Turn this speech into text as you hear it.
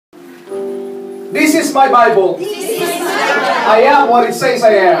This is my Bible. I am what it says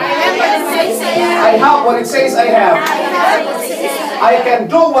I am. I have what it says I have. I can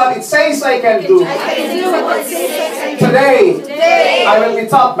do what it says I can do. Today, I will be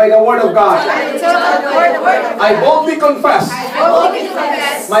taught by the Word of God. I boldly confess.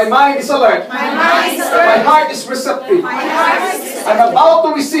 My mind is alert. My heart is receptive. I'm about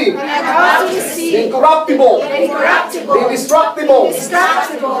to receive the incorruptible, the indestructible,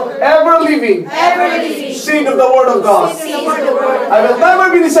 ever-living seed of the Word of God. I will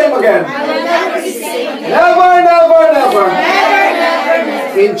never be the same again. Never, never, never.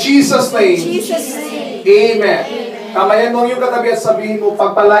 In Jesus' name. Amen. Kamayan mo yung katabi at sabihin mo,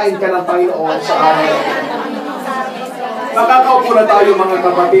 pagpalain ka ng Panginoon sa araw. Nakakaupo na tayo mga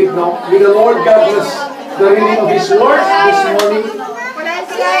kapatid, no? May the Lord God bless the reading of His Word this morning.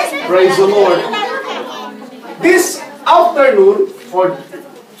 Praise the Lord. This afternoon, or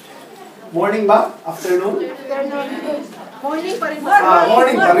morning ba? Afternoon? Morning pa rin.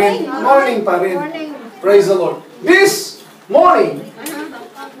 Morning pa rin. Morning pa rin. Praise the Lord. This morning,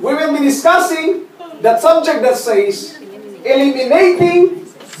 we will be discussing that subject that says, eliminating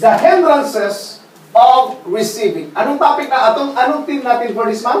the hindrances of receiving. Anong topic na anong theme natin for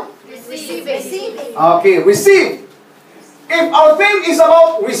this month? Receiving. Okay, receive. If our theme is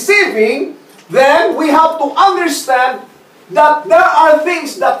about receiving, then we have to understand that there are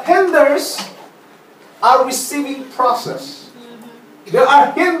things that hinders our receiving process. They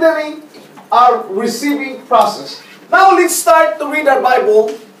are hindering our receiving process. Now let's start to read our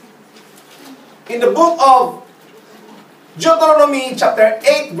Bible in the book of Deuteronomy chapter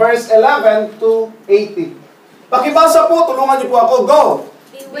 8 verse 11 to 18. Pakibasa po, tulungan niyo po ako. Go!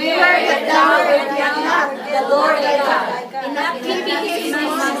 Beware that thou art not the Lord thy God, in not keeping his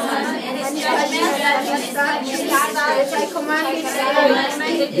commandments and his judgments that I command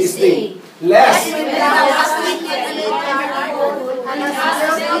this day, lest when thou hast wicked in thy heart, and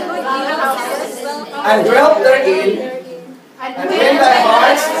hast built good houses, and dwelt therein, and when thy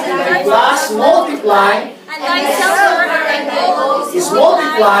hearts and thy flocks multiply, and thy silver and gold is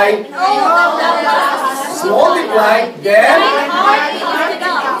multiplied, then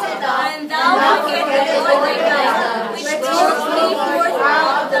and thou wilt get the Lord thy God, which brought thee forth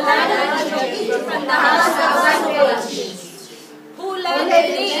out of the land of Egypt from the house of bondage, who led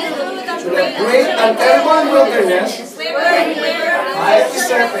thee through the great and terrible wilderness, where mighty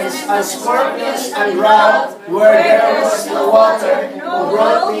serpents and scorpions and drought, where there was no water, who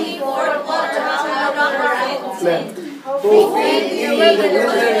brought thee forth water out of the rock, fled. Who feed thee in the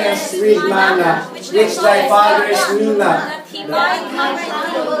wilderness with manna, which thy fathers knew not,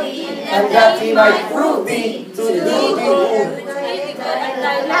 and that he might prove thee to do thee good.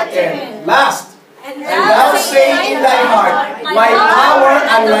 And last, and thou say in thy heart, my power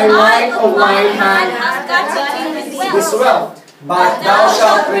and my might of mine hand is wealth. But thou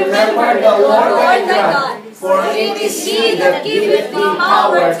shalt remember the Lord thy God, for it is He that giveth thee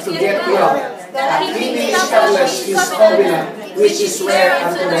power to get wealth, that He may establish His covenant, which is rare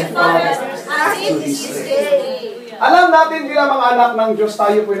unto thy fathers to this day. Alam natin bilang mga anak ng Diyos,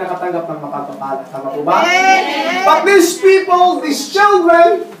 tayo po'y nakatanggap ng mapagpapala. Tama po ba? But these people, these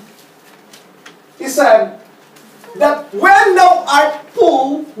children, He said, that when thou art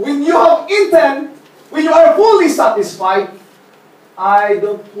full, when you have eaten, when you are fully satisfied, I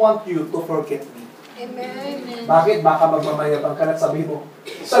don't want you to forget me. Amen. Bakit? Baka magmamayabang ka na at sabihin mo,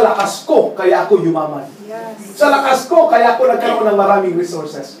 sa lakas ko, kaya ako yumaman. Sa lakas ko, kaya ako nagkaroon ng maraming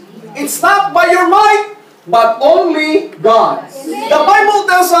resources. It's not by your might, but only God. The Bible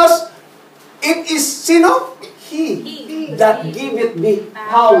tells us, it is, sino? He that giveth me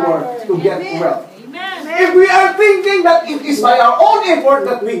power to get wealth. If we are thinking that it is by our own effort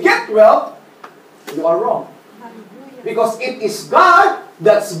that we get wealth, you are wrong. Because it is God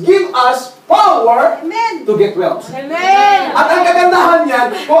that's give us power to get wealth. At ang kagandahan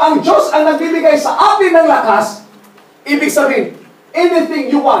niyan, kung ang Diyos ang nagbibigay sa atin ng lakas, ibig sabihin, anything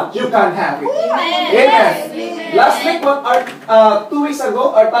you want, you can have it. Amen. Last week, 2 weeks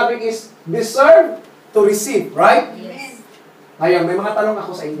ago, our topic is deserve to receive, right? Ngayon, may mga tanong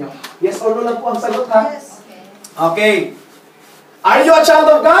ako sa inyo. Yes or no lang po ang sagot, ha? Okay. Are you a child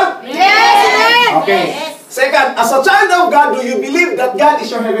of God? Yes! Okay. Second, as a child of God, do you believe that God is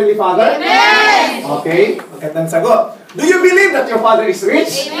your Heavenly Father? Amen! Okay. Magandang sagot. Do you believe that your Father is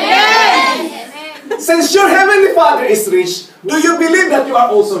rich? Amen! Since your Heavenly Father is rich, do you believe that you are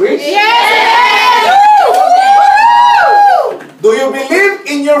also rich? Yes! Do you believe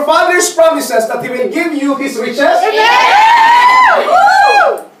in your Father's promises that He will give you His riches? Yes!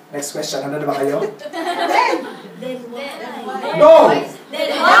 Next question. Ano na ba kayo? Then No.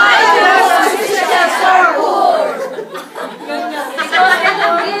 why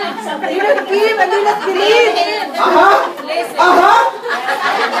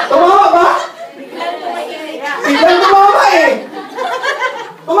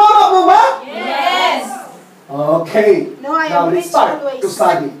Okay. No, I Now, am let's rich start always. to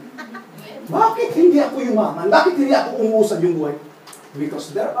study. Bakit hindi ako yumaman? Bakit hindi ako umuusad yung buhay?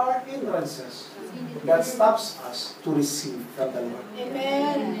 Because there are hindrances that stops us to receive from the Lord.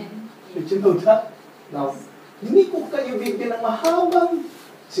 Amen. Did you know that? Now, hindi ko kayo bigyan ng mahabang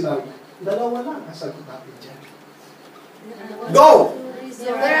sinabi. Dalawa lang ang sagot natin dyan. Go!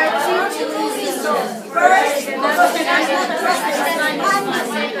 There are two reasons. First, because he does not trust his money.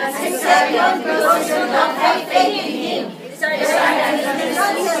 And second, because he does not have faith in him. These are the signs that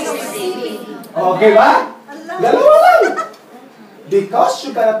he is receiving. Okay ba? Dalawa lang. Because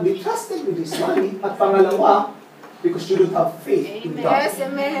you cannot be trusted with this money. At pangalawa, because you don't have faith in God. Yes,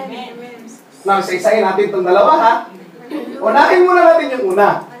 amen. Amen. Now, isa-isahin natin itong dalawa, ha? Unahin muna natin yung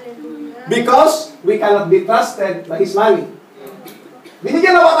una. Because we cannot be trusted by His money.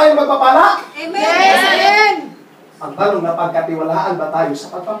 Binigyan na ba tayo magpapala? Yes, amen. Ang tanong, napagkatiwalaan ba tayo sa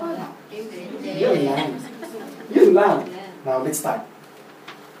pagpapala? Yun lang. Yun lang. Now, let's start.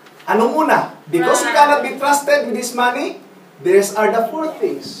 Anong una? Because we cannot be trusted with this money, these are the four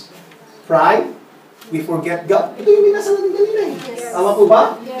things. Pride, we forget God. Ito yung binasa natin kanina eh. Tama po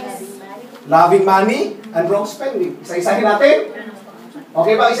ba? Yes. Loving money and wrong spending. Isa-isahin natin?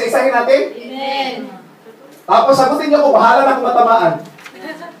 Okay ba? Isa-isahin natin? Amen. Tapos sagutin niyo ko, bahala na kung matamaan.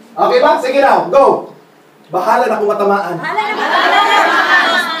 Okay ba? Sige now, go! Bahala na kung matamaan.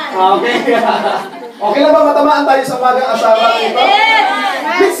 Okay. Okay lang ba matamaan tayo sa magang asawa nito?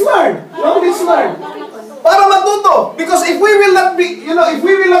 Let's learn. No, let's learn. Para matuto. Because if we will not be, if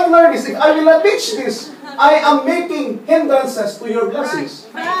we will not learn this, if I will not teach this, I am making hindrances to your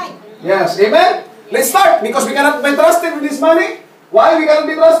blessings. Yes, amen? Let's start. Because we cannot be trusted with this money. Why we cannot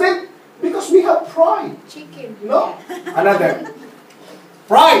be trusted? Because we have pride. Chicken. No? Another.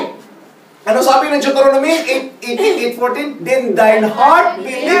 Pride. Ano sabi ng Deuteronomy 8:14? Then thine heart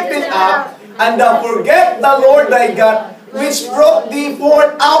be lifted up, and thou forget the Lord thy God, which brought thee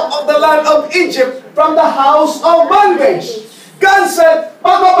forth out of the land of Egypt from the house of bondage. God said,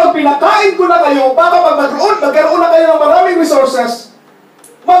 baka pag pinakain ko na kayo, baka pag magkaroon na kayo ng maraming resources,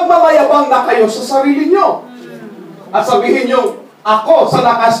 magmamayabang na kayo sa sarili nyo. At sabihin nyo, ako, sa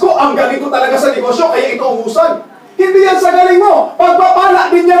lakas ko, ang galing ko talaga sa negosyo, kaya ito umusan. Hindi yan sa galing mo.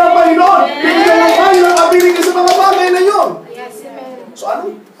 Pagpapala din niya ng Panginoon. Bibigyan ng tayo ng ability sa mga bagay na yun. Yes, amen. So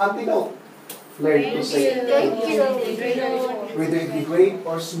ano? Antidote. Learn to say, Thank you. whether it be great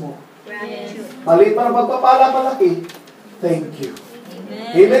or small. Maliit pa ng pagpapala, malaki. Thank you.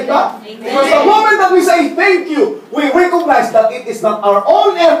 Amen ba? Because the moment that we say thank you, we recognize that it is not our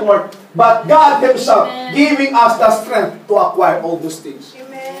own effort, but God Himself giving us the strength to acquire all those things.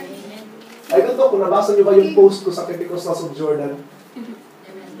 Amen. I don't know kung nabasa niyo ba yung post ko sa Pentecostals of Jordan.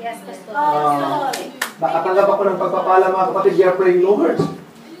 Yes, Pastor. Nakatanggap ako ng pagpapala, mga kapatid, we are praying, Lord.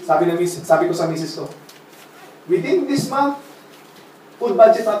 Sabi ko sa misis ko, within this month, food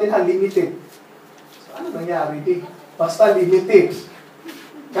budget natin limited. So ano nangyari? Basta limited.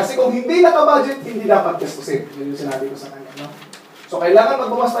 Kasi kung hindi naka-budget, hindi dapat gastusin. Yun yung sinabi ko sa kanya. No? So kailangan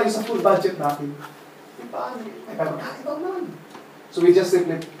magbawas tayo sa food budget natin. Paano? Ay, pagkakit ako naman. So we just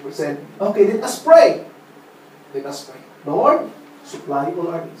simply said, okay, let us pray. Let us pray. Lord, supply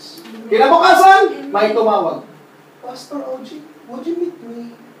all our needs. Kinabukasan, may tumawag. Pastor OG, would you meet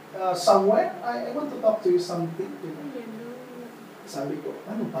me somewhere? I want to talk to you something. Sabi ko,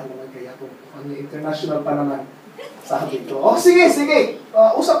 ano pa naman kaya kung international pa naman? Sabi ko, oh sige,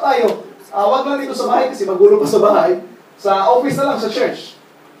 usap tayo. Wag lang dito sa bahay kasi magulo pa sa bahay. Sa office na lang, sa church.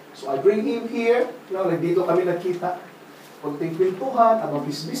 So I bring him here. Like dito kami nagkita. Kunting kwentuhan about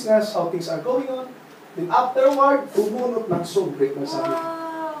his business, how things are going on. Then afterward, pumunot ng sobre ng sabi ko,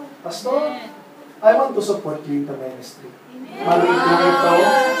 Pastor, I want to support you in the ministry. Maliit lang ito,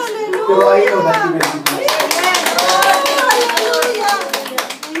 pero I know that you will be blessed.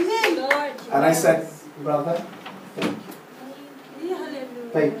 And I said, brother, thank you.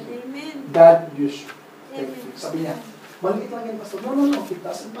 Thank you. God, you should. Thank you. Sabi niya, maliit lang yan, Pastor. No. It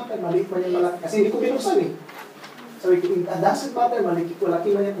doesn't matter. Maliit man yan, malaki. Kasi hindi ko binuksan eh. Sabi ko, it doesn't matter. Malaki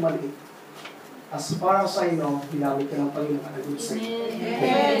man yan, maliit. As far as I know, ginamit ka ng Panginoon at a good say.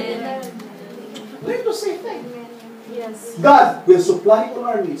 Learn to say thank you. Yes. God will supply all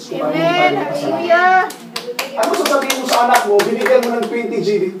our needs kung ano tayo kasalanan. Ano sasabihin mo sa anak mo, binigyan mo ng 20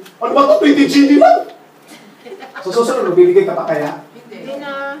 GD? Ano ba ito? 20 GD lang? So susunod, binigay ka pa kaya?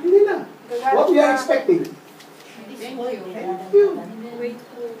 Hindi na. What we are expecting? Thank you.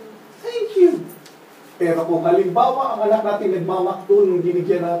 Thank you. Pero kung halimbawa ang anak natin nagmamakto nung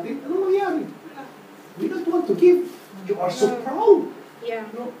binigyan natin, ano mangyari? We don't want to give. You are so proud. Yeah.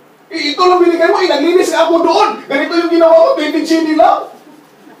 Ito lang binigay mo, naglinis ka ako doon. Ganito yung ginawa ko, 20 GD lang.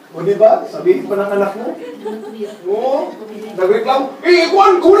 O diba? Sabihin pa ng anak mo. Oo. Nagreklamo,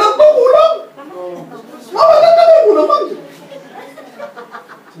 Juan, kulang to, kulang. Mawalan ka mo naman.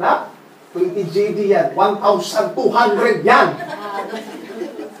 Na? 20 JD yan. 1,200 yan.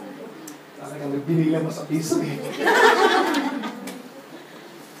 Talagang nagbinila mo sa piso eh.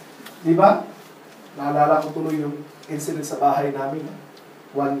 Diba? Naalala ko tuloy yung incident sa bahay namin.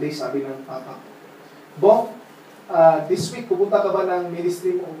 One day, sabi ng papa ko, Bong, this week, pupunta ka ba ng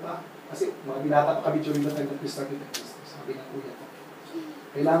ministry mo pa? Kasi mga binata pa kami during the time that we started the business. Sabi ng kuya ko,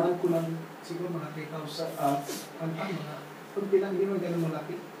 kailangan ko lang siguro mga 3,000, mga, kung bilang hindi mo ganun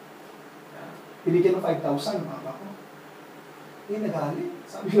malaki. Binigyan ng 5,000 ng papa ko. Nagalit.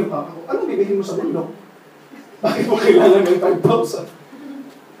 Sabi ng papa ko, anong bibilhin mo sa bundok? Bakit mo kailangan ng 5,000?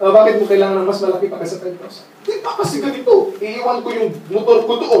 Bakit mo kailangan ng mas malaki pa kaysa 5,000? Di ba kasi ganito? Iiwan ko yung motor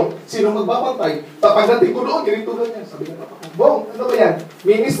ko doon. Sino magbabantay? Pagdating ko doon, ganito ganyan. Sabi ng papa ko, Bong, ano ba yan?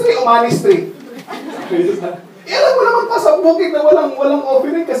 Ministry o manistry? Alam mo naman pa sa bukid na walang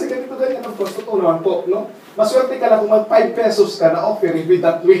offering kasi ganito ganyan. Of course, totoo naman po, no? Maswerte ka na kung mag 5 pesos ka na offering with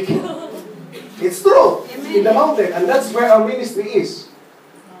that week. It's true. In the mountain. And that's where our ministry is.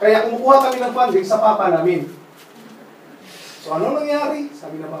 Kaya kumukuha kami ng funding sa papa namin. So, ano nangyari?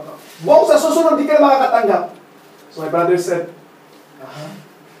 Sabi ng papa, Bong, sa susunod, di ka na makakatanggap. So, my brother said,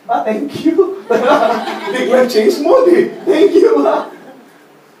 thank you. Biglang change mode eh. Thank you,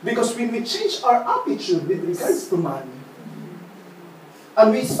 Because when we change our attitude with regards to money,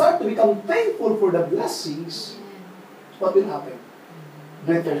 and we start to become thankful for the blessings, what will happen?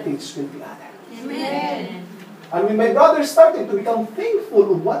 Better things will be added. Amen. And when my brother started to become thankful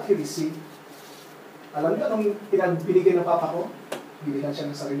of what he received, alam niyo anong binigay ng papa ko? Binigyan siya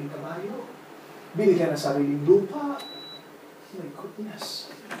ng sariling kabayo. Binigyan ng sariling lupa. My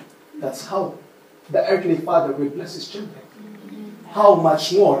goodness. That's how the earthly father will bless his children. How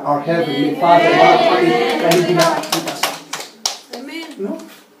much more our heavenly Father will na hindi nakakita sa atin. No?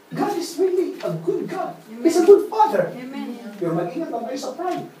 God is really a good God. He's a good Father. Pero mag-ingat lang tayo sa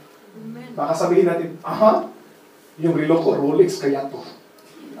pride. Baka sabihin natin, yung relo ko, Rolex, kaya to.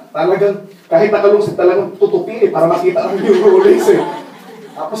 Talagang, kahit nakalungsit talagang tutupi para makita lang yung Rolex eh.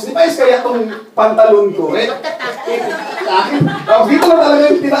 Tapos di ba kaya itong pantalon ko, tapos dito lang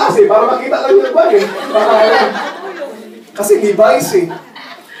talaga yung tinaas eh, para makita lang yung ba eh. Kasi Levi's eh.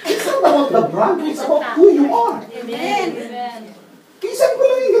 It's not about the brand, it's about who you are. Amen. Isang ko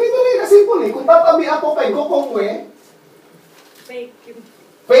lang yung ganito lang yung kasimple eh. Kung tatabi ako kay Gokongwe,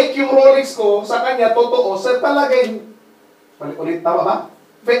 fake yung Rolex ko, sa kanya, totoo, sa palagay, ulit, tama ba?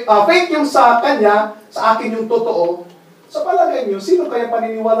 Fake yung sa kanya, sa akin yung totoo, sa palagay nyo, sino kaya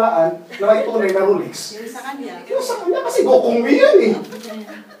paniniwalaan na may tunay na Rolex? Yung sa kanya. Yung sa kanya, kasi Gokongwe yan eh.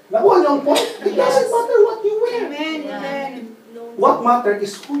 Nakuha niyo ang point? It doesn't matter what you wear. What matter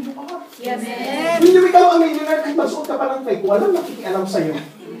is who you are. Yes. When you become a millionaire, kahit magsuot ka pa ng fake, walang nakikialam sa'yo.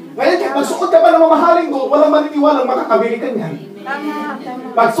 Ngayon, kahit magsuot ka pa ng mamahaling gold, walang maniniwalang makakabili ka niyan.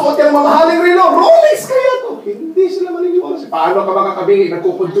 Magsuot ka ng mamahaling relo, Rolex kaya to. Hindi sila maniniwala. Paano ka makakabili?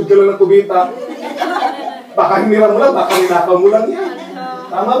 Nagkukuntod ka lang ng kubita. Baka hinirang mo lang, baka ninakaw mo lang yan.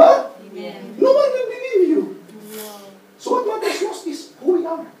 Tama ba? No one will believe you. So what matters most is who we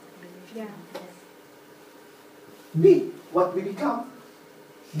are. Be what we become,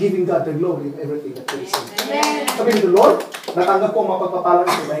 giving God the glory of everything that we receive. Sabihin the Lord, natanggap ko ang mapagpapalang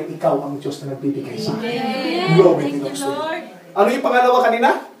ito dahil ikaw ang Diyos na nagbibigay sa akin. Glory to God. Ano yung pangalawa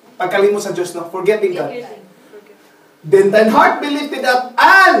kanina? Pagkalimut sa Diyos na forgetting God. Then thine heart be lifted up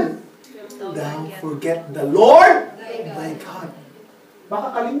and thou forget the Lord thy God.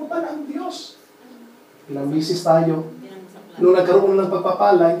 Makakalimutan ang Diyos. Ilang bisis tayo, nung nagkaroon ng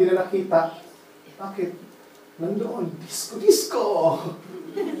pagpapala, hindi na nakita. Bakit? Nandoon, disco.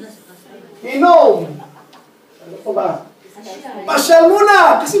 Inom. Ano pa ba? Pasyal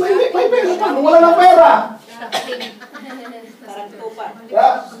muna! Kasi may pera pa. Nung wala ng pera.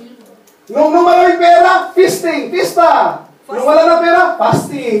 Yeah. Nung maraming pera, feasting, pista. Nung wala ng pera,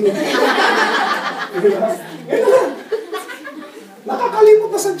 fasting. Nakakalimot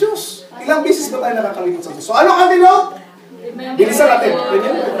na sa Diyos. Ilang beses ba tayo nakakalimot sa Diyos? So ano ang antidote? Bilisan natin.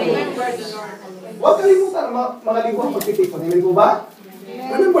 Huwag kalimutan mga linggo ang pagtitipon. Hindi mo ba?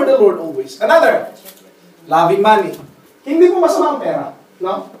 Remember the Lord always. Another, loving money. Hindi mo masama ang pera.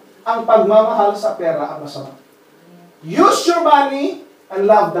 No? Ang pagmamahal sa pera ang masama. Use your money and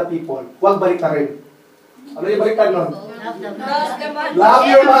love the people. Huwag baliktarin. Ano yung baliktad nun? Love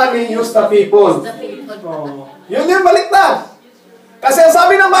your money, use the people. Oh. Yun yung baliktad. Kasi ang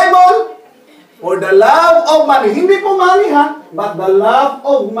sabi ng Bible, for the love of money, hindi po money ha, but the love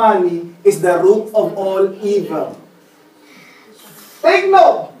of money is the root of all evil. Take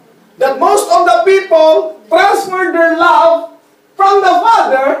note, that most of the people transfer their love from the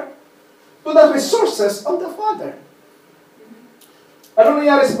Father to the resources of the Father. Ano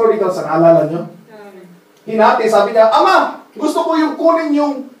nangyari sa prodigal son? Naalala nyo? Hinati, sabi niya, Ama, gusto ko yung kunin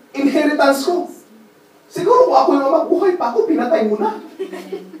yung inheritance ko. Siguro kung ako yung ama, buhay pa ako, pinatay mo na.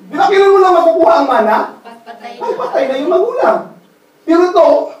 Di ba kailan mo lang makukuha ang mana? Ay, patay na yung magulang. Pero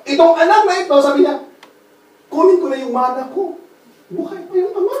itong anak na ito, sabi niya, kunin ko na yung mana ko. Buhay pa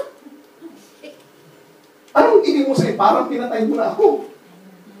yung ama. Anong ibig mo sa'yo? Parang pinatay mo na ako.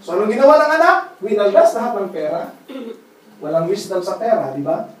 So, anong ginawa ng anak? Winaldas lahat ng pera. Walang wisdom sa pera, di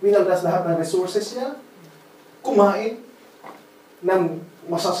ba? Winaldas lahat ng resources niya. Kumain ng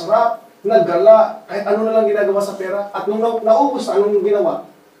masasarap, naggala, kahit ano na lang ginagawa sa pera. At nung naubos na, anong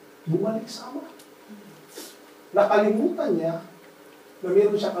ginawa? Bumalik sa ama. Nakalimutan niya na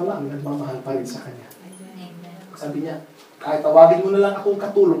meron siya kamang nagmamahal pa rin sa kanya. Sabi niya, kahit tawagin mo na lang akong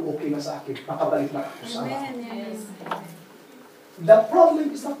katulong, okay na sa akin. Makabalik na ako sa ama. The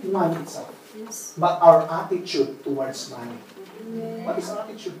problem is not money itself, but our attitude towards money. What is our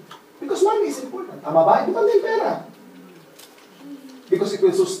attitude? Because money is important. Tama ba? Ito pa din pera. Because it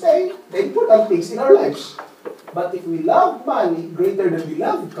will sustain the important things in our lives. But if we love money greater than we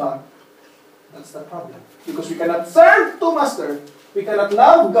love God, that's the problem. Because we cannot serve two masters. We cannot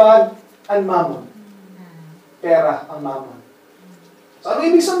love God and mammon. Pera ang mammon. So ano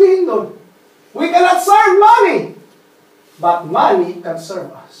ibig sabihin doon? We cannot serve money. But money can serve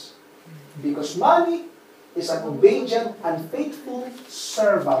us. Because money is an obedient and faithful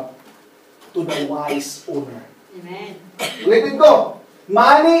servant to the wise owner. Amen. Ulitin ko.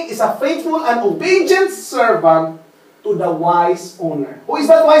 Money is a faithful and obedient servant to the wise owner. Who is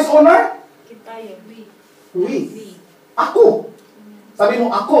that wise owner? We. Ako. Sabi mo,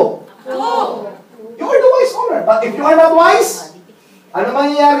 ako. You are the wise owner. But if you are not wise, ano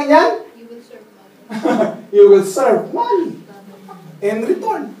mangyayari niyan? You will serve money in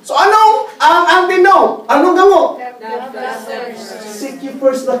return. So anong ang antidote? Anong gamot? Seek ye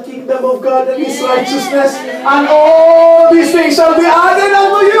first the kingdom of God and His righteousness, and all these things shall be added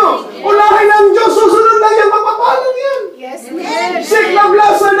unto you. Unahin ng Diyos, susunod lang yan, mapapalang yan. Yes, amen. Seek the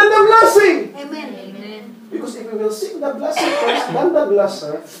blesser than the blessing. Amen. Because if we will seek the blessing first than the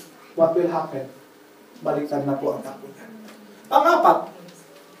blesser, what will happen? Baliktad na po ang takbo niya. Pang-apat,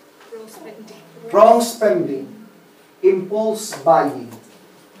 wrong spending, impulse buying.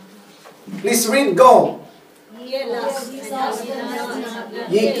 Please read, go. Ye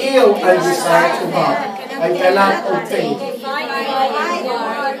kill and desire to have, and cannot obtain.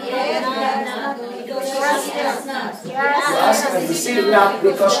 You ask and receive not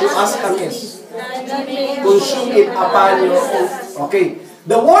because you ask amiss. Consume it upon your own. Okay.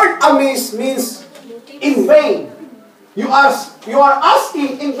 The word amiss means in vain. You are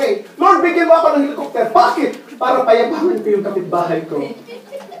asking in vain. Lord, bigyan mo ako ng helicopter. Bakit? Para payabangan ko yung kapitbahay ko.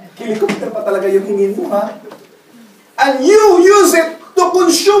 Helicopter pa talaga yung hingin mo, ha? And you use it to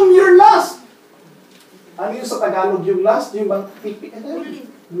consume your lust. Ano yung sa Tagalog yung lust? Yung bang pipi?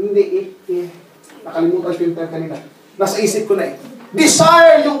 Hindi, nakalimutan ko yung term kanina. Nasa isip ko na eh.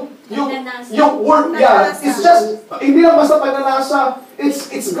 Desire yung word, yeah. It's just, hindi lang basta pagnanasa.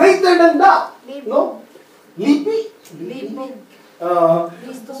 It's greater than that. No? Lipi?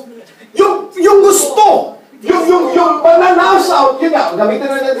 Yung gusto. Yung pagnanasa. Yun nga, gamitin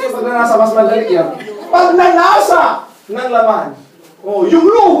na natin yung pagnanasa. Mas madali yan. Pagnanasa ng laman. Oh, yung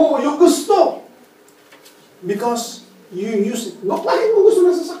luho, yung gusto. Because you use it. Bakit mo gusto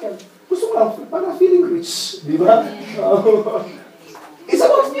ng sasakyan? Gusto ko lang, para feeling rich. Di ba? It's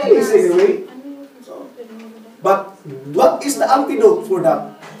about feelings anyway. But what is the antidote for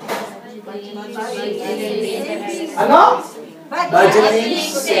that? Ano?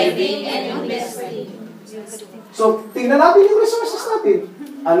 Budgeting, saving, and investing. So, tingnan natin yung resources natin.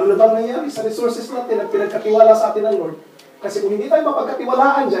 Ano na bang nangyari sa resources natin na pinagkatiwala sa atin ng Lord? Kasi kung hindi tayo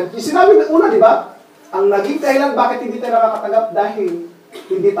mapagkatiwalaan dyan, yung sinabi na una, di ba? Ang naging dahilan bakit hindi tayo nakakatanggap dahil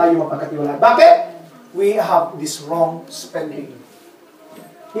hindi tayo mapagkatiwalaan. Bakit? We have this wrong spending.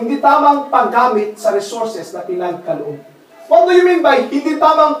 Hindi tamang paggamit sa resources na pinagkaloob. What do you mean by hindi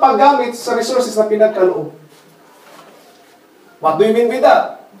tamang paggamit sa resources na pinagkaloob? What do you mean with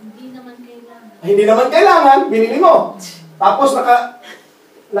that? Hindi naman kailangan, binili mo. Tapos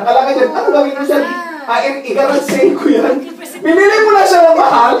nakalagay dyan, ano gawin mo dyan? I-garage sale ko yan. Binili mo na siya ng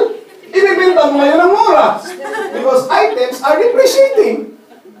mahal, ibibenta mo ngayon ng mura. Because items are depreciating.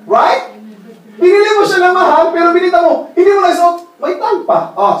 Right? Binili mo siya ng mahal, pero binita mo, hindi mo na isuot, may tag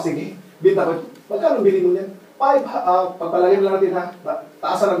pa. Oh, sige, binta ko. Magkano bili mo yan? Pagpalagay lang natin ha,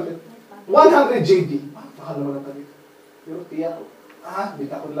 taasan natin. 100 JD. Mahal naman ang tabi. Pero tiyak ko.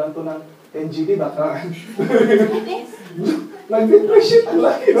 bita ko lang to ng NGD, baka nag-depreciate ang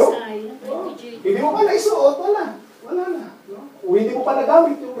laki, no? Hindi mo pa naisuot, wala na. No? O hindi mo pa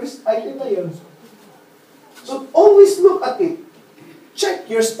nagamit yung wrist item na yun. So, always look at it. Check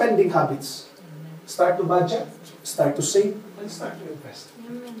your spending habits. Start to budget, start to save, and start to invest.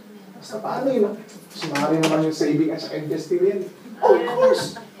 Basta paano yun? Sumari naman yung saving at saka investing yan. Of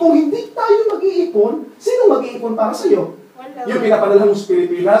course, kung hindi tayo mag-iipon, sino mag-iipon para sa'yo? Yung pinapadala mo sa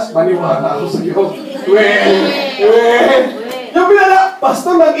Pilipinas, maniwala ako sa'yo. Yung pinala,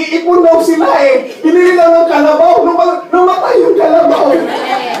 Pastor, nag-iipon daw sila eh. Pinili lang ng kalabaw. Namatay yung kalabaw.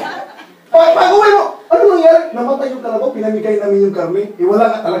 Pag-uwi mo, ano nangyari? Namatay yung kalabaw, pinamigay namin yung karne. Wala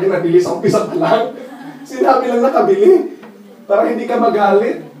nga talaga nabili sa umpisa pa lang. Sinabi lang nakabili. Para hindi ka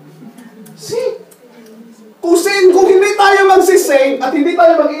magalit. See? Kung hindi tayo magsisave at hindi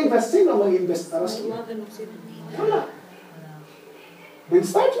tayo mag-invest, sino mag-invest para sa iyo? Wala. Then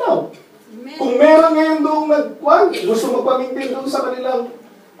start now. Kung meron ngayon doong gusto magpamintin doon sa kanilang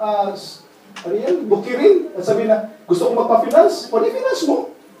bukirin, at sabi na, gusto kong magpa-finance, o di-finance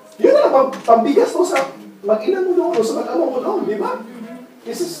mo. Yun na lang, pambigas mo sa mag-inan mo doon, o sa mag-ama mo doon, di ba?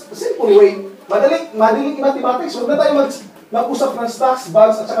 This is a simple way. Madaling mathematics. Huwag na tayo mag-usap ng stocks,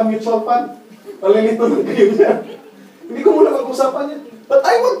 bonds, at saka mutual fund. Malilito lang kayo niya. Hindi ko muna mag-usapan yan. But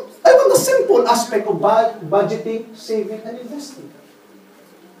I want the simple aspect of budgeting, saving, and investing.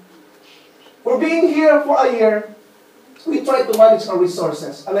 For being here for a year, we try to manage our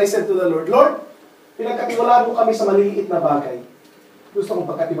resources. And I said to the Lord, Lord, pinagkatiwalaan mo kami sa maliliit na bagay. Gusto kong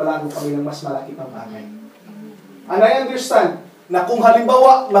pagkatiwalaan mo kami ng mas malaki pang bagay. And I understand na kung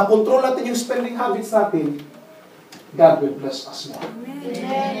halimbawa, na-control natin yung spending habits natin, God will bless us more.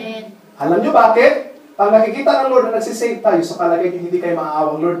 Amen. Alam nyo bakit? Pag nakikita ng Lord na nagsisave tayo, sa palagay nyo hindi kayo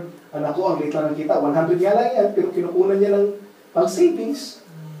maaawang, Lord, anak ko, ang late lang nakita, 100 nga lang yan, pero kinukunan niya ng pang-savings.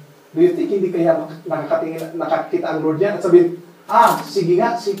 Do you think hindi kaya nakakita ang Lord yan? At sabihin, sige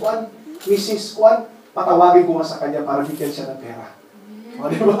nga, si Juan, Mrs. Juan, patawagin ko nga sa kanya para bigyan siya ng pera. O,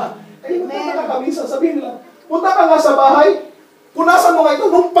 di ba? Kaya nakakamisan, sabihin nila, punta ka nga sa bahay, punasan mo nga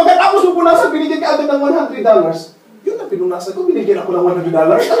ito. Nung pagkatapos mo punasan, binigyan ka agad ng $100. Yun na pinunasan ko, binigyan ako ng $100.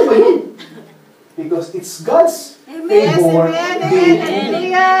 Ano ba yun? Because it's God's favor.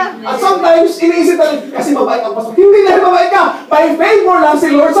 At sometimes, iniisip natin, kasi mabait ang pastor. Hindi na mabait ka. By favor lang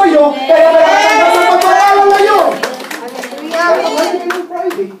si Lord sa'yo, kaya nasa pagpapaalam na yun.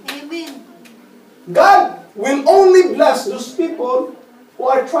 God will only bless those people who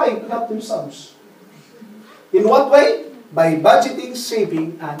are trying to help themselves. In what way? By budgeting,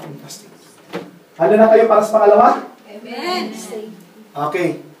 saving, and investing. Handa na kayo para sa pangalawa? Amen.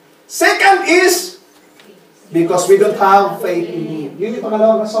 Okay. Second is, because we don't have faith in Him. Yun yung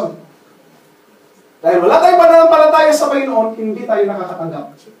pangalawang rason. Dahil wala tayong pananampalataya sa Panginoon, hindi tayo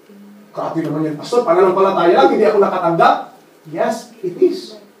nakakatanggap. Grabe naman yan, Pastor, pananampalataya lang, hindi ako nakatanggap. Yes, it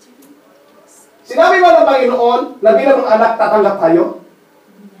is. Sinabi ba ng Panginoon na bilang mga anak tatanggap tayo?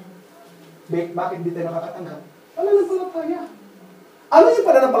 Bakit hindi tayo nakakatanggap? Pananampalataya. Ano yung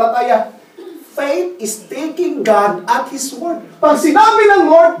pananampalataya? Faith is taking God at His word. Pag sinabi ng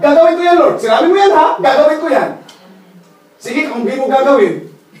Lord, gagawin ko yan, Lord. Sinabi mo yan, ha? Gagawin ko yan. Sige, kung hindi mo gagawin.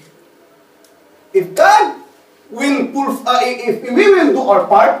 If God will if we will do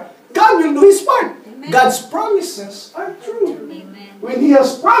our part, God will do His part. Amen. God's promises are true. Amen. When He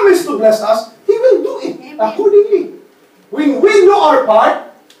has promised to bless us, He will do it. Amen. Accordingly. When we do our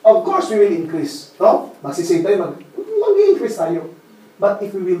part, of course, we will increase. No? Magsisave tayo, mag-increase tayo. But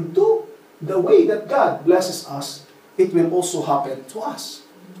if we will do the way that God blesses us, it will also happen to us.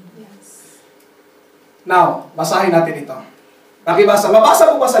 Yes. Now, basahin natin ito. Pakibasa. Mabasa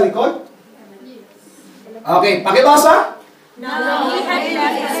po ba sa likod? Okay, pakibasa. Now he had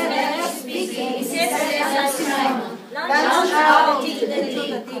left his men speaking, he said unto Simon, launch out into the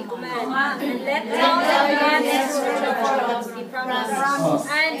deep command, and let down the nets for the promised.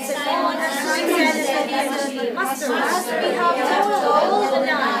 And Simon answered and said, Master, we have toiled all the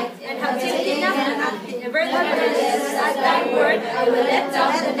night, and have taken nothing. Nevertheless, at thy word, I will let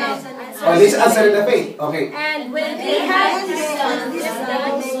down the net. Oh, this answer in the faith. Okay. And when they had done this,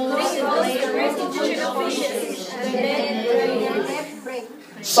 the restitution of fishes, the net break.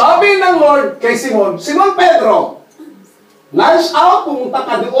 Sabi ng Lord kay Simon, Simon Pedro, launch out, pumunta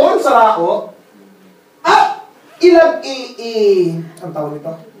ka doon sa lao, at ang tawag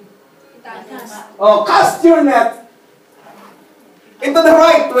nito? Cast your net into the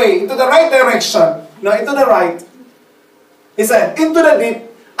right way, into the right direction. No, into the right. He said, into the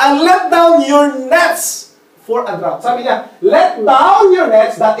deep, and let down your nets for a draught. Sabi niya, let down your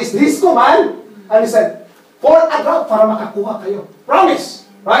nets, that is His command. And He said, for a drop para makakuha kayo. Promise.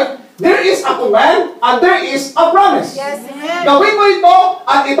 Right? There is a command and there is a promise. Yes, amen. Gawin mo ito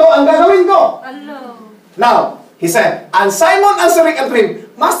at ito ang gagawin ko. Hello. Now, he said, and Simon answering unto him,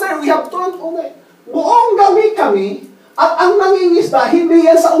 Master, we have told buong gabi kami at ang nangingisda, hindi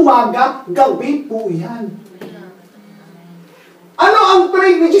yan sa umaga, gabi po yan. Ano ang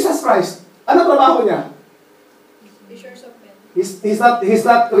trade ni Jesus Christ? Ano trabaho niya? Fishers of men. He's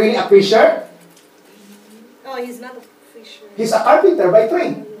not really a fisher. Oh, he's not a fisher. He's a carpenter by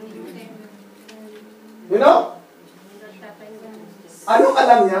trade. You know? Anong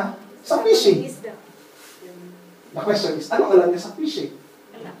alam niya sa fishing? The question is, anong alam niya sa fishing?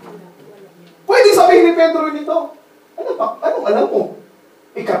 Pwede sabihin ni Pedro nito, anong alam mo?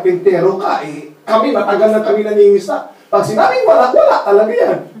 Karpintero ka, kami matagal na kami naningista. Pag sinabing wala talaga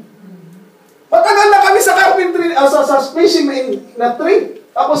yan. Matagal na kami sa carpentry, sa fishing na trade.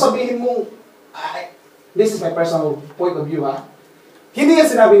 Tapos sabihin mo, this is my personal point of view, ha? Hindi yan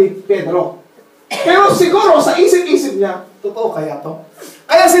sinabi ni Pedro. Pero siguro, sa isip-isip niya, totoo kaya to?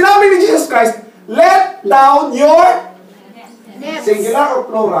 Kaya sinabi ni Jesus Christ, let down your Nets. singular or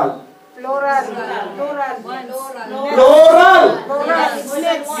plural? Plural. Plural!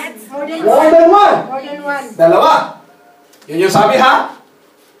 Nets. More than one. More than one. Dalawa. Yun yung sabi, ha?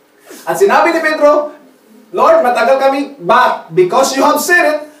 At sinabi ni Pedro, Lord, matagal kami, but because you have said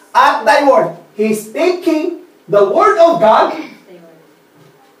it at thy word. He's taking the word of God,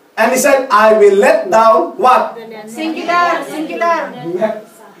 and he said, I will let down what? Singular.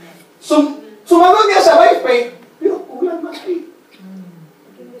 Sumagot niya siya by faith, pero kulang na faith.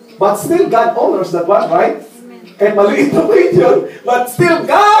 But still, God honors that one, right? Kahit maliit na faith yun, but still,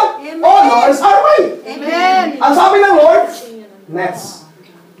 God honors our faith. Amen. Ang sabi ng Lord, nets.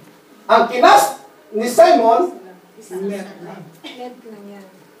 Ang kinas ni Simon, net lang.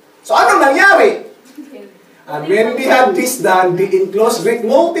 So, anong nangyari? And when they had this done, they enclosed great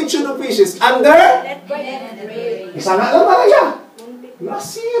multitude of fishes under, isa nga lang talaga.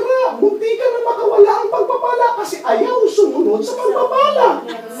 Nasira. Munti ka na makawala ang pagpapala kasi ayaw sumunod sa pagpapala.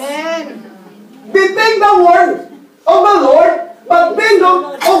 Amen. They take the word of the Lord, but they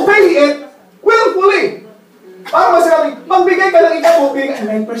don't obey it willfully. Para masabi, magbigay ka ng ikaw, magbigay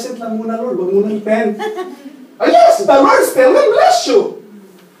 9% lang muna, Lord, wag muna 10. Yes, the Lord still will bless you.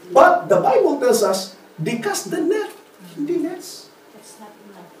 But the Bible tells us, they cast the net. Hindi nets.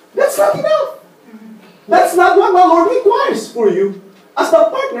 That's not enough. That's not what the Lord requires for you as the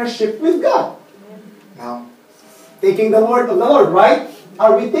partnership with God. Now, taking the word of the Lord, right?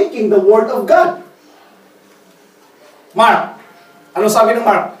 Are we taking the word of God? Mark. Ano sabi ng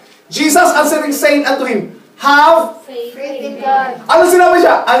Mark? Jesus answering saying unto him, have Faith in God. ano sinabi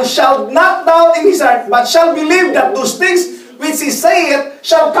siya? And shall not doubt in his heart, but shall believe that those things which he saith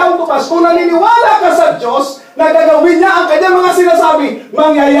shall come to pass. Kung naniniwala ka sa Diyos, na gagawin niya ang kanyang mga sinasabi,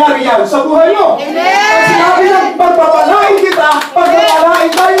 mangyayari yan sa buhay mo. Amen. Ang sinabi niya, pagpapalain kita,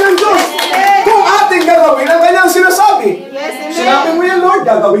 pagpapalain tayo ng Diyos. Kung ating gagawin ang kanyang sinasabi. Yes, amen. Sinabi mo yan, Lord,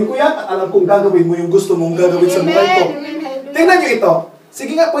 gagawin ko yan, at alam kong gagawin mo yung gusto mong gagawin sa buhay ko. Tingnan niyo ito.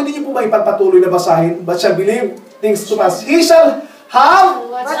 Sige nga, pwede niyo po ba ipagpatuloy na basahin? But shall believe things to pass. He shall have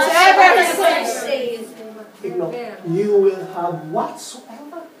Whatsoever he says. ignore. You will have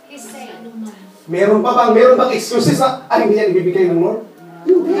whatsoever. Meron bang excuses na, hindi yan ibibigay ng Lord?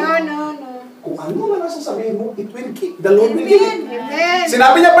 Hindi. No. Kung ano man ang sasabihin mo, it will keep. The Lord will give it. Amen.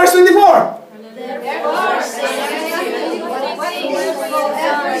 Sinabi niya, verse 24.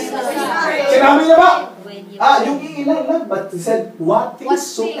 Sinabi niya ba? Yung iilan lang. But he said, what things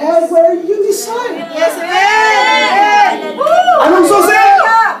soever you desire. Yes, amen. Anong susi?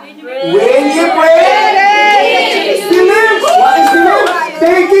 When you pray, believe. What is believe?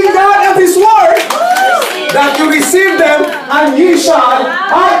 Taking God at His word, that you receive them, and ye shall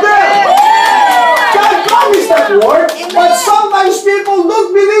have them. God promised that word, but sometimes people don't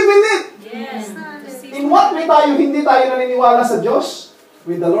believe in it. In what way hindi tayo naniniwala sa Diyos?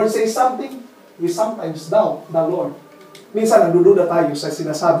 When the Lord says something, we sometimes doubt the Lord. Minsan nagdududa tayo sa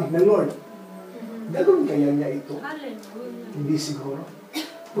sinasabi ng Lord. Ganoon kaya niya ito? Hindi siguro.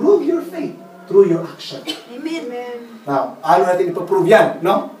 Prove your faith through your action. Amen. Now, ano natin ipaprove yan,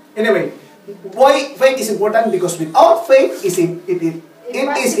 no? Anyway, why faith is important? Because without faith, it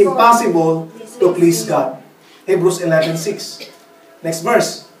is impossible to please God. Hebrews 11:6. Next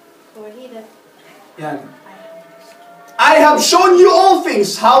verse. Yan. I have shown you all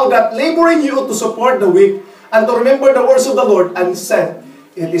things, how that laboring you ought to support the weak, and to remember the words of the Lord, and said,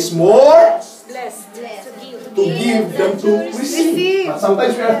 it is more to give than to receive. But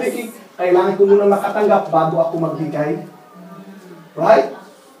sometimes we are thinking, kailangan ko muna makatanggap bago ako magbigay. Right?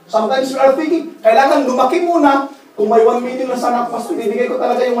 Sometimes we are thinking, kailangan lumaki muna. Kung may 1 million na sana ako, pastor, bibigay ko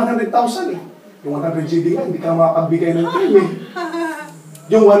talaga yung 100,000 eh. Yung 100 GD nga, hindi ka makapagbigay ng 10 eh.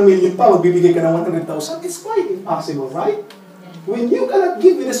 Yung 1 million pa, magbibigay ka ng 100,000, it's quite impossible, right? When you cannot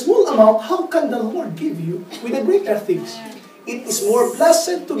give with a small amount, how can the Lord give you with the greater things? It is more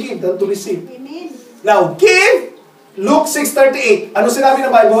blessed to give than to receive. Amen. Now, give. Luke 6:38. Ano sinabi ng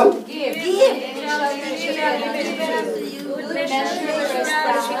Bible? Give.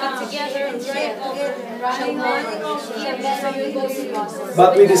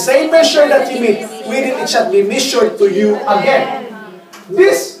 But with the same measure that you meet, with it shall be measured to you again.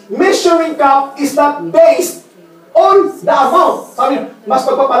 This measuring cup is not based on the amount. Sabi niyo, mas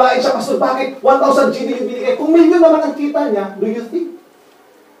pagpapalain siya, Pastor, bakit 1,000 GD yung binigay? Kung million naman ang kita niya, do you think?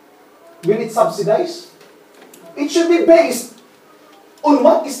 Will it subsidize? It should be based on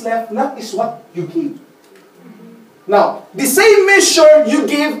what is left, not is what you give. Now, the same measure you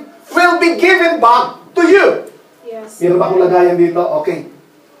give will be given back to you. Yes. Meron ba akong lagayan dito? Okay.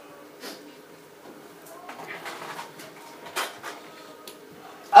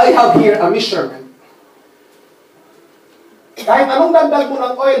 I have here a measurement. Kahit anong dagdag mo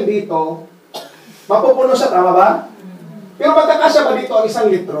ng oil dito, mapupuno siya, tama ba? Pero magkakasya ba dito ang 1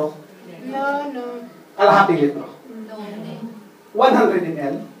 litro? No, no. Kalahating litro? 100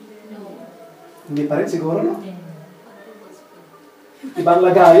 ml? Hindi pa rin siguro, no? Ibang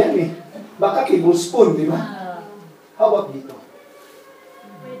lagayan eh. Baka tablespoon, di ba? How about dito?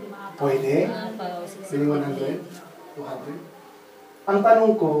 Pwede? Pwede 100? 200? Ang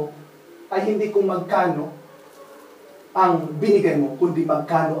tanong ko ay hindi kung magkano ang binigay mo, kundi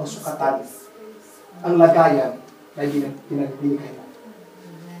magkano ang sukatan, ang lagayan na binigay mo.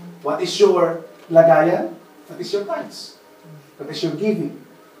 What is your lagayan? What is your tithes? What is your giving?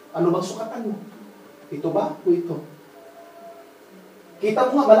 Ano bang sukatan mo? Ito ba o ito? Kita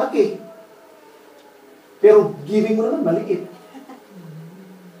mo nga malaki. Pero giving mo naman maliit.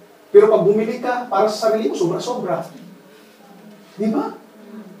 Pero pag bumili ka para sa sarili mo, sobra-sobra. Di ba?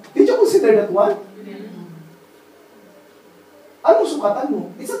 Did you consider that one? Anong sukatan mo?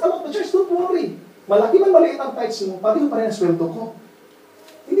 It's not about the church, don't worry. Malaki man maliit ang tithes mo, pati mo pa rin ang sweldo ko.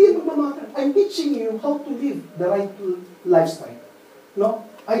 Hindi yan magmamatter. I'm teaching you how to live the right lifestyle. No?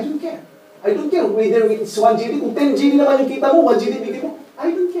 I don't care. I don't care whether it's 1 GD, kung 10 GD naman yung kita mo, 1 GD bigay mo,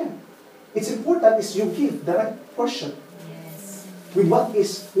 I don't care. It's important is you give the right portion with what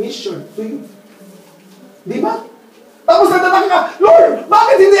is measured to you. Di ba? Tapos nagtataka ka, Lord,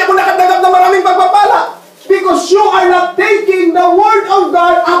 bakit hindi ako nakatagap ng maraming pagpapala? Because you are not taking the word of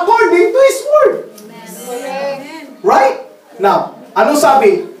God according to His word. Amen. Right? Now, ano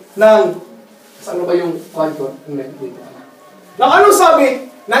sabi ng, saan ba yung quadro? Now, ano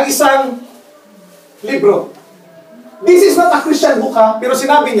sabi ng isang libro? This is not a Christian book, ha? Pero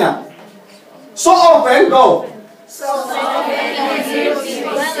sinabi niya, so often, go. So often as you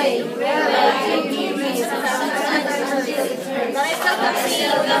say,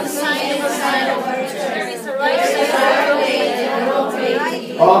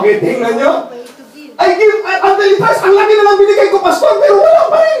 Okay, tingnan nyo. Ang dalitas, ang laki na lang binigay ko, Pastor, pero wala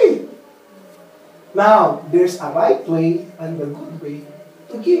pa rin eh. Now, there's a right way and a good way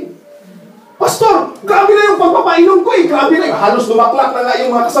to give. Pastor, grabe na yung pagpapainom ko eh. Grabe na yung halos lumaklak na nga yung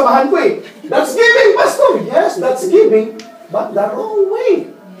mga kasamahan ko eh. That's giving, Pastor. Yes, that's giving, but the wrong way.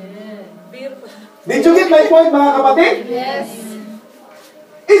 Did you get my point, mga kapatid? yes.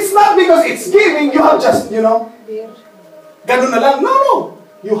 It's not because it's giving, you have just, ganun na lang. No, no.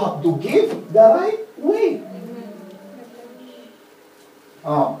 You have to give the right way.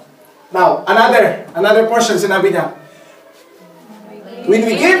 Oh. Now, another portion, sinabi niya, when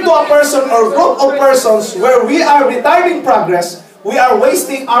we give to a person or group of persons where we are retarding progress, we are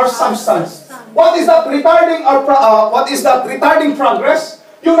wasting our substance. What is that retarding progress?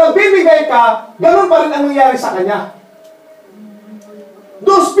 Yung nagbibigay ka, ganun pa rin ang nangyayari sa kanya.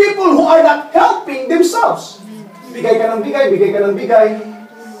 Those people who are not helping themselves. Bigay ka ng bigay,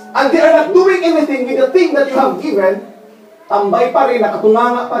 and they are not doing anything with the thing that you have given, tambay pa rin,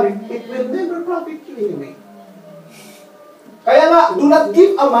 nakatunganga pa rin, it will never profit you anyway. Kaya nga, do not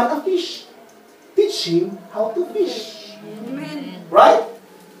give a man a fish. Teach him how to fish. Amen. Right?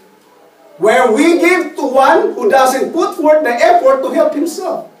 Where we give to one who doesn't put forth the effort to help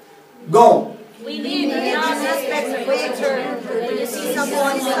himself. Go. We need non-aspects of nature. When you see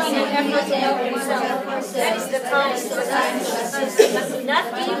someone making an effort to help himself, that is the time to assist. But do not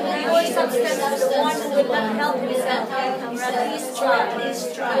give your substance to the one who will not help himself, rather please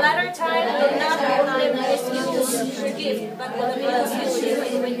try. The latter time will not only misuse your gift, but will misuse you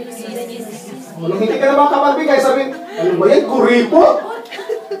when you receive it. Kung hindi ka naman kapag-bigay, sabihin, ano ba yan? Kuripot?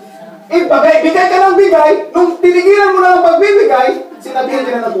 Bigay ka ng bigay, nung tinigilan mo na ang pagbibigay, sinabihan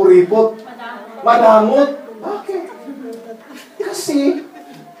ka na ng kuripot. Madamot. Bakit? Kasi,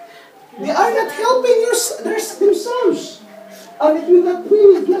 they are not helping themselves. And it will not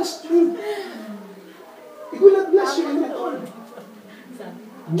really bless you. It will not bless you in return.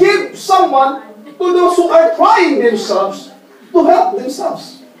 Give someone to those who are trying themselves to help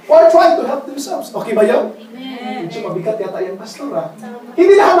themselves. Or trying to help themselves. Okay ba yun? Medyo mabigat yata yan, Pastor, ha?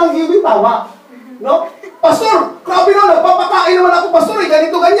 Hindi lahat ng giving tama. No? Pastor, grabe na, nagpapakain naman ako, Pastor,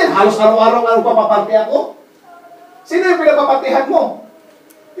 ganito, ganyan. Halos araw-araw nga nagpapaparte ako. Sino yung pinapapartihan mo?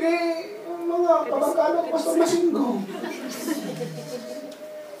 Yung mga kamangkano, Pastor Masinggo.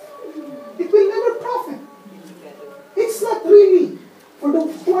 It will never profit. It's not really for the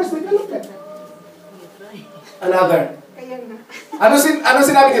poor's development. Another. Ano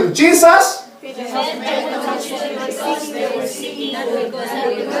sinabi dito? Jesus?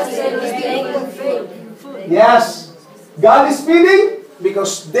 Yes. God is feeding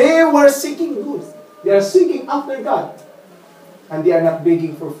because they were seeking good. They are seeking after God. And they are not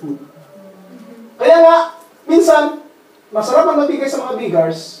begging for food. Kaya nga, minsan, masarap ang mabigay sa mga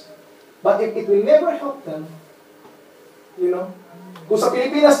beggars, but if it will never help them, kung sa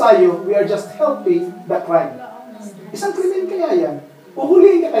Pilipinas tayo, we are just helping the crime. Isang krimen kaya yan.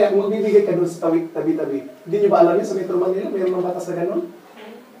 Uhulihin ka kaya kung magbibigay ka doon sa tabi-tabi. Hindi nyo ba alam yan sa Metro Manila? Mayroon mga batas na ganun?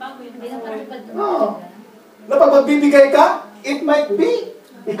 Oo. Na pag magbibigay ka, it might be,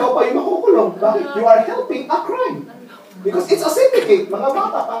 ikaw pa yung makukulong. Bakit? You are helping a crime. Because it's a syndicate. Mga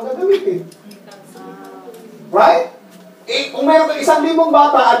bata pa ang gagamitin. Right? Kung mayroon kang 1,000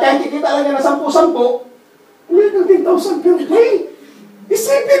 bata at kahit kikita lang yan na 10,000, mayroon kang 10,000 per day.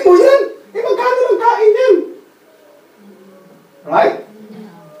 Isipin mo yan. Magkano lang kain yan? Right?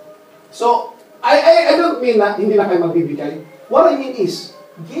 So, I don't mean na hindi na kayo magbibigay. What I mean is,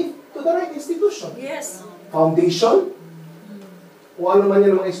 give to the right institution. Yes. Foundation, o ano man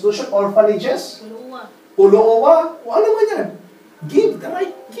yan ng mga institution, orphanages, Puluwa, o ano man yan. Give the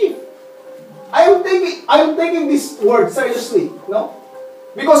right gift. I'm taking this word seriously, no?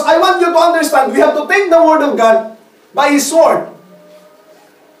 Because I want you to understand, we have to take the word of God by His word.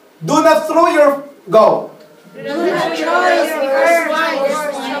 Do not throw your go. Do not throw your first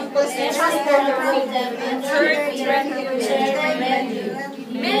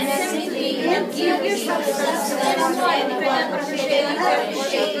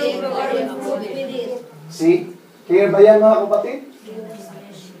See? Clear ba yan, mga kapatid?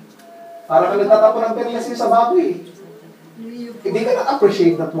 Para ka nagtatapon ng perlasin sa baboy. Hindi ka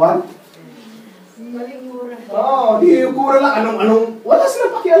na-appreciate that one. Hindi yung kura lang. Anong, wala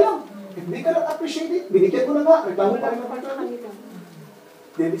silang pakialam. Hindi ka na-appreciate it. Binigyan mo na nga. Reklamo pa rin ang reklamo.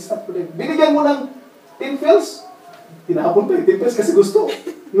 Then stop to them. Binigyan mo ng 10 pills. Tinahapon pa yung 10 pills kasi gusto.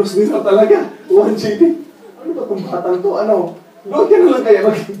 Nus nila talaga. 1 GD. Ano ba itong batang to? Doon ka na lang kaya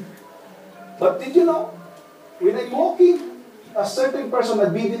But did you know? When I'm walking, a certain person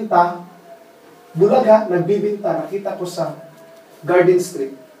nagbibinta, Bulaga, nagbibinta, nakita ko sa Garden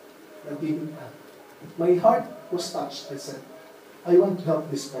Street, nagbibinta. My heart was touched. I said, I want to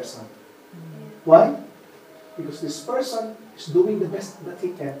help this person. Why? Because this person is doing the best that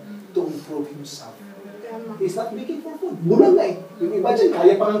he can to improve himself. He's not making for food. Bulaga eh. Yung iba dyan,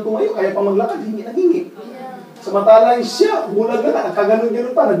 kaya pa nga tumayo, kaya pa maglakad, hingi na hingi. Samantalang siya, bulaga na,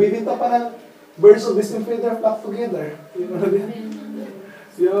 nakaganon-ganon pa, nagbibinta pa ng birds of the same feather flock together.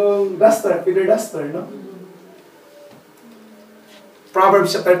 Yung duster, feather duster, no?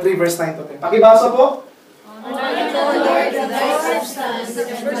 Proverbs chapter 3, verse 9 to 10. Pakibasa po.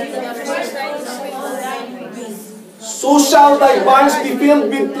 So shall thy barns be filled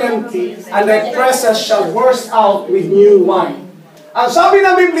with plenty, and thy presses shall burst out with new wine. Ang sabi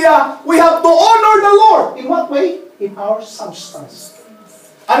ng Biblia, we have to honor the Lord. In what way? In our substance.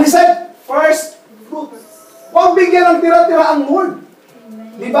 And He said, first fruit. Huwag bigyan ng tira-tira ang Lord.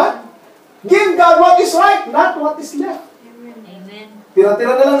 Diba? Give God what is right, not what is left. Amen.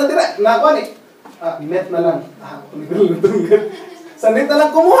 Tira-tira na lang na tira. Nakuha ni. Net na lang. Sa net na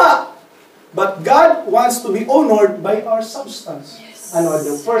lang kumuha. But God wants to be honored by our substance. Yes. Ano,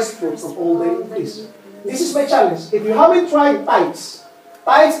 the first fruits of all the increase. This is my challenge. If you haven't tried tithes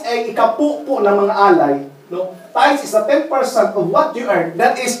ay ikapupo ng mga alay. No? Tithes is the 10% of what you earn.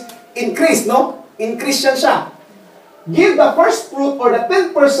 That is increase, no? Increase yan siya. Give the first fruit or the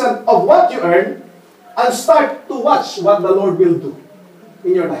 10% of what you earn and start to watch what the Lord will do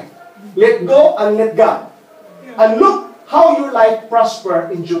in your life. Let go and let God. And look how your life prosper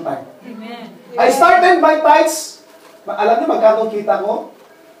in due time. Amen. I started my tithes. Alam niyo magkano kita ko?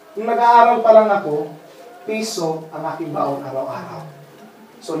 Nung nag-aaral pa lang ako, piso ang aking baon araw-araw.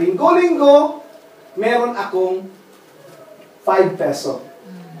 So, linggo-linggo, meron akong 5 peso.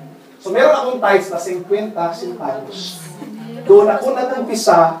 So, meron akong tithes na 50 centavos. Doon ako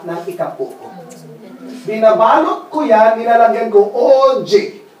nag-umpisa ng ika-10. Binabalot ko yan, nilalagyan ko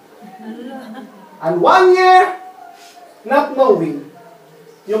OJ. And 1 year, not knowing,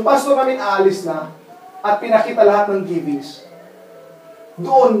 yung pastor namin aalis na at pinakita lahat ng givings.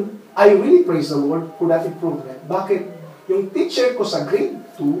 Doon, I really praise the Lord for that improvement. Bakit? Yung teacher ko sa grade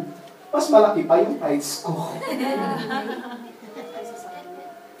 2, mas malaki pa yung tithes ko.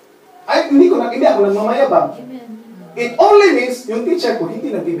 Ay, hindi ako nagmamayabang. It only means, yung teacher ko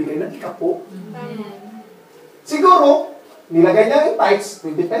hindi nagbibigay ng ika-10. Siguro, nilagay niya yung tithes,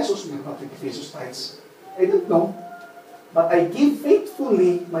 20 pesos, meron pa 20 pesos tithes. I don't know. But I give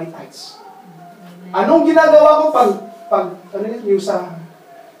faithfully my tithes. Anong ginagawa ko ano yun,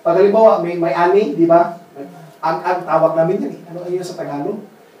 pag halimbawa, may ani, di ba? Ang tawag namin yan eh. Ano yun sa Tagalog?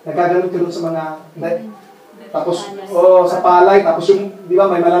 Nagaganon ka doon sa mga, tapos, sa palay, tapos yung, di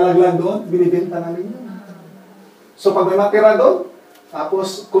ba, may malalaglag doon, binibenta namin yun. So, pag may matira doon,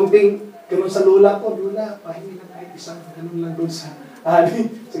 tapos, kunting, ganun sa lula ko, lula, pahingi na kahit isang, ganun lang doon sa,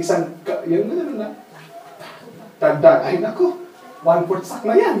 sa isang, yun, ganun lang. Tagdag, ay nako, 1/4 sack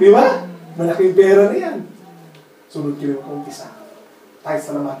na yan, di ba? Malaking pera na yan. Sunod kayo kung umpisa. Tithes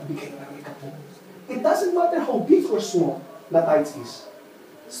na naman, bigay na ng ika-10. It doesn't matter how big or small the tithes is.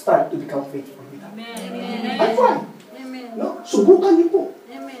 Start to become faithful with that. I'm fine. No? Subukan niyo po.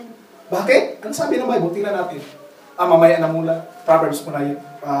 Bakit? Ano sabi ng Bible? Tingnan natin. Mamaya na mula. Proverbs po na yun.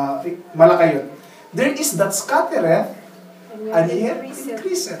 Malakay yun. There is that scattereth, and yet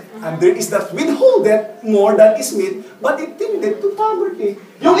increaseth. And there is that withholdeth more than is meet, but it tendeth to poverty.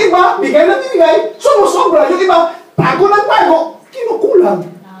 Yung iba, bigay na binigay, sumusobra. Yung iba, tago ng tago, kinukulang.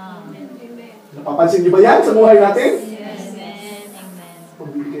 Napapansin niyo ba yan sa buhay natin? Yes. Pag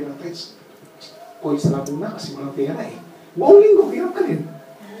bibigay ng tithes, koy sa labong na kasi walang pera eh. Buong linggo, hirap ka rin.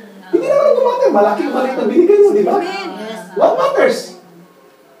 Hindi naman tumater, malaki o maliit na binigay mo, di ba? What matters?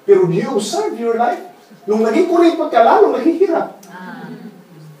 Pero do you observe your life? Nung naging kuripot ka, lalong naghihirap.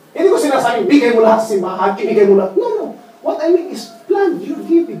 Hindi ko sinasabing, bigay mo lahat sa simbahan, ibigay mo lahat. No. What I mean is, plan your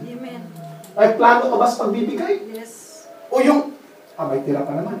giving. Ay, plano ka ba sa pagbibigay? Yes. O yung, may tira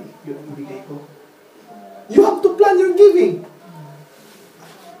pa naman eh. Yun ang ibigay ko. You have to plan your giving.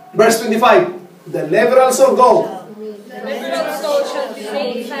 Verse 25, the liberal soul go. The liberal soul shall be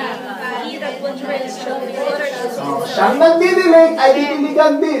made fat. He that watereth shall be watered also. Siyang nagdidilig ay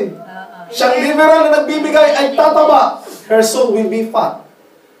didiligan din. Siyang liberal na nagbibigay ay tataba. Her soul will be fat.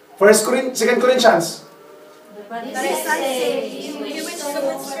 2 Corinthians. But it says, he which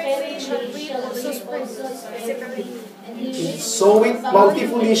soweth sparingly shall reap also sparingly. Sow it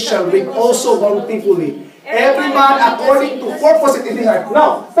bountifully shall reap also bountifully. Every man according to purpose in his heart.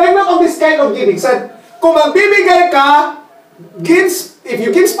 Now, take note of this kind of giving. Said, kung magbibigay ka, if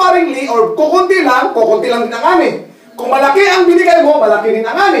you give sparingly or kukunti lang din ang ani. Kung malaki ang binigay mo, malaki din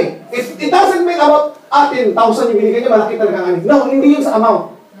ang ani. It doesn't mean about 10,000 yung binigay niya, malaki talaga ang ani. No, hindi yun sa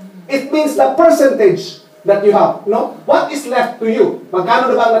amount. It means the percentage that you have. No? What is left to you? Magkano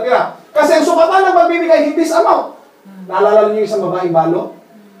na ba ang natira? Kasi ang sukatan ng pagbibigay, hindi sa amount. Naalala niyo yung isang babaeng balo?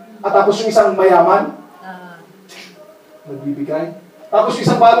 At tapos yung isang mayaman? Nagbibigay. Tapos yung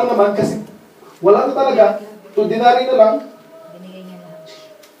isang balo naman, kasi wala na talaga. 2 dinari na lang.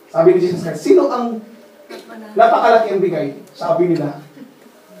 Sabi ni Jesus Christ, sino ang napakalaki ang bigay? Sabi nila.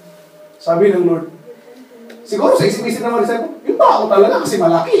 Sabi ng Lord. Siguro sa isip-isip naman sa yung tao talaga kasi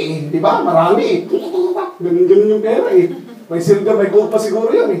malaki eh. Di ba? Marami eh. Ganun yung pera eh. May silver, may gold pa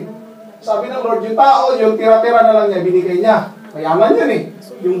siguro yun eh. Sabi ng Lord, yung tao, yung tira-tira na lang niya, binigay niya. Mayaman yun eh.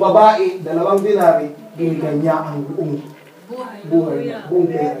 Yung babae, 2 dinari, binigay niya ang buong buhay niya, buong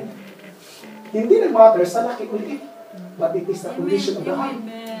pera niya. Hindi nag-matter sa laki ulit. But it is the condition of the heart.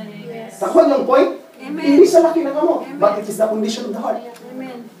 Nakuha yung point? Hindi sa laki ng amo, but it is the condition of the heart.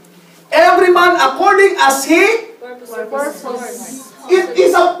 Every man according as he Purpose. it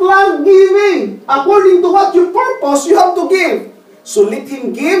is a planned giving. According to what you purpose, you have to give. So let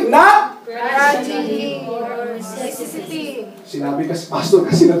him give, not Grudgingly or necessity. sinabi kasi, Pastor,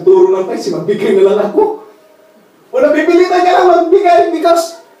 kasi nagturo lang tayo, magbigay na lang ako. O napipilitan ka lang magbigay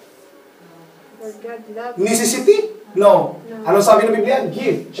because necessity? No. Anong sabi ng Biblia?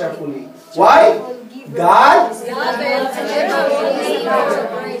 Give cheerfully. Why? God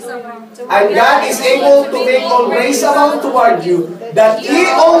and God is able to make all grace abound toward you, that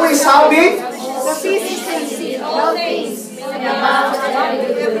ye always having Sufficiency in all things and abound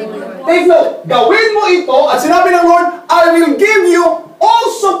in every good work. take note, gawin mo ito at sinabi ng Lord, I will give you all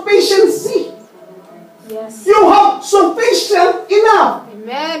sufficiency. Yes. You have sufficient enough.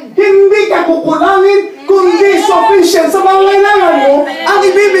 Amen. Hindi ka kukulangin, kundi sufficient sa mga kailangan mo ang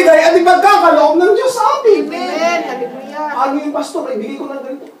ibibigay at ipagkakaloob ng Diyos sa atin. Amen. Hallelujah. Ano yung pastor, ibigay ko ng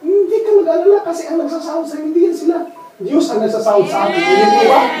ganito. Hindi ka mag-alala kasi ang nagsasahod sa hindi yan sila. Diyos ang nagsasahod sa atin. Hindi po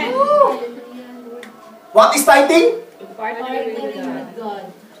ba? What is tithing?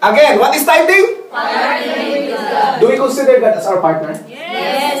 Again, what is tithing? Do we consider God as our partner?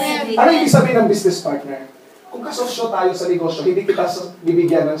 Yes. Ano ibig sabihin ng business partner? Kung kasosyo tayo sa negosyo, hindi kita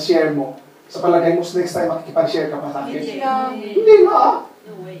bibigyan ng share mo. Sa palagay mo, next time makikipag-share ka pa sa akin. Hindi na.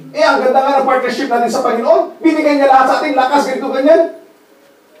 Ang ganda nga ng partnership natin sa Panginoon. Binigay niya lahat sa atin, lakas, ganito, ganyan.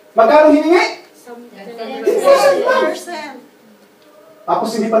 Magkano hiningi? 10%. Tapos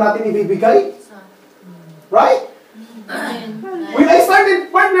hindi pa natin ibibigay? Right? When I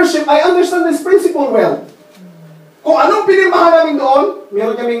started partnership, I understand this principle well. Kung anong pinirmahan namin doon,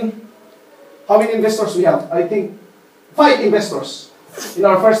 meron kaming, how many investors we have? I think 5 investors in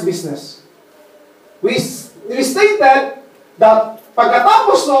our first business. We stated that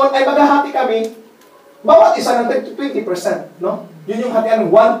pagkatapos noon ay maghahati kami, bawat isa ng 20%, no? Yun yung hatian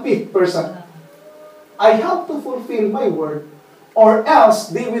ng 1/5%. I have to fulfill my word or else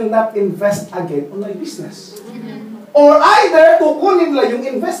they will not invest again on my business. Or either kukunin nila yung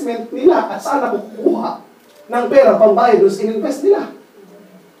investment nila at saan ako kukuha ng pera pambayad doon sa in-invest nila.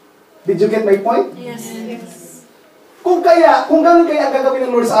 Did you get my point? Yes. Kung ganun kaya ang gagawin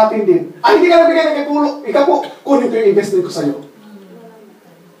ng Lord sa atin din, ay hindi ka nabigay ng katulong, ikaw po, kunin ko yung investment ko sa'yo.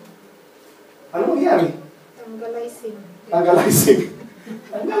 Ano mangyayari? Tanggalizing.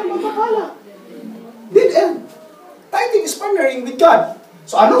 Tanggal, magpapala. Did end. Tithing is partnering with God.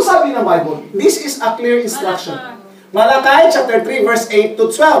 So anong sabi ng Bible? This is a clear instruction. Malakay chapter 3 verse 8 to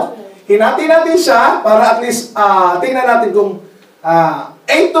 12. Hinati natin siya para at least tingnan natin kung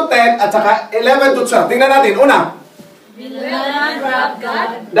 8 to 10 at saka 11 to 12. Tingnan natin. Una. Will not rob God?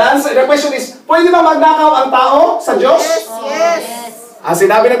 The question is, pwede ba magnakaw ang tao sa Diyos? Yes. Ang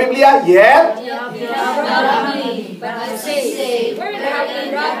sinabi ng Biblia, yet.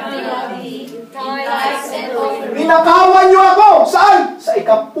 Ninakawan niyo ako. Saan? Sa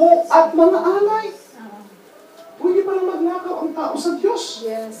ikapu at mga alay. Pwede pa lang magnakaw ang tao sa Diyos.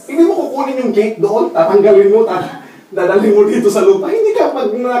 Yes. Hindi mo kukunin yung gate doon, tatanggalin mo, dadalhin mo dito sa lupa. Hindi ka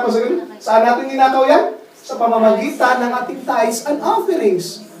magnakaw sa ganun. Saan natin ninakaw yan? Sa pamamagitan ng ating tithes and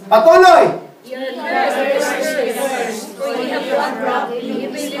offerings. Patuloy!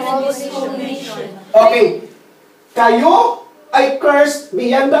 Okay. Kayo ay cursed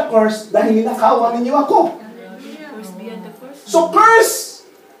beyond the curse dahil ninakawan ninyo ako. So curse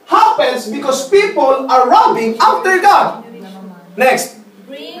happens because people are robbing after God. Next.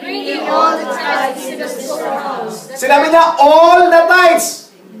 Bring all the tithes to the storehouse. Sinabi niya, all the tithes.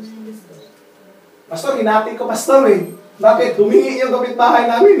 Pastor, hinati ko, pastor eh. Bakit? Humingi yung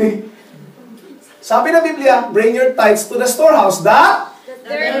kapitbahay namin eh. Sabi ng Biblia, bring your tithes to the storehouse. That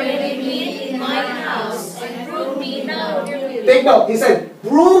there may be meat in my house, and prove me now. Take note, he said,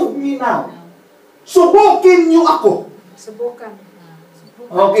 prove me now. Subukin niyo ako. Subukan.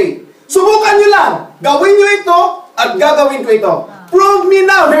 Okay. Subukan niyo lang. Gawin niyo ito at gagawin ko ito. Prove me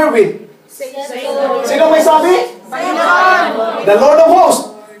now herewith. Sino may sabi? The Lord of hosts.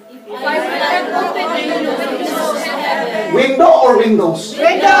 Window or windows?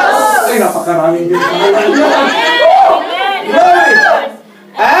 Windows. Ay, napakaraming din. Glory!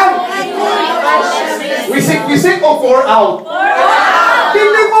 And? Wisik-wisik o pour out?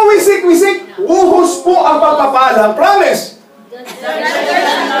 Hindi po wisik-wisik. Wuhos po ang pagpapalang. Promise!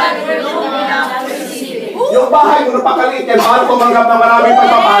 Yung bahay mo napakaliit yan, paano tumanggap ng maraming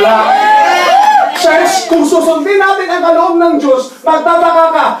pagpapala? Church, kung susundin natin ang kaloob ng Diyos, magtataka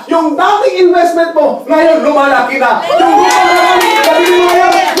ka, yung dating investment mo, ngayon lumalaki na. Yung nabili mo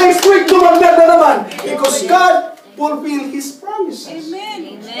ngayon, next week dumagdag na naman. Because God fulfill His promises.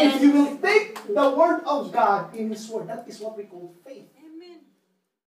 Amen. If you will take the word of God in His word, that is what we call faith.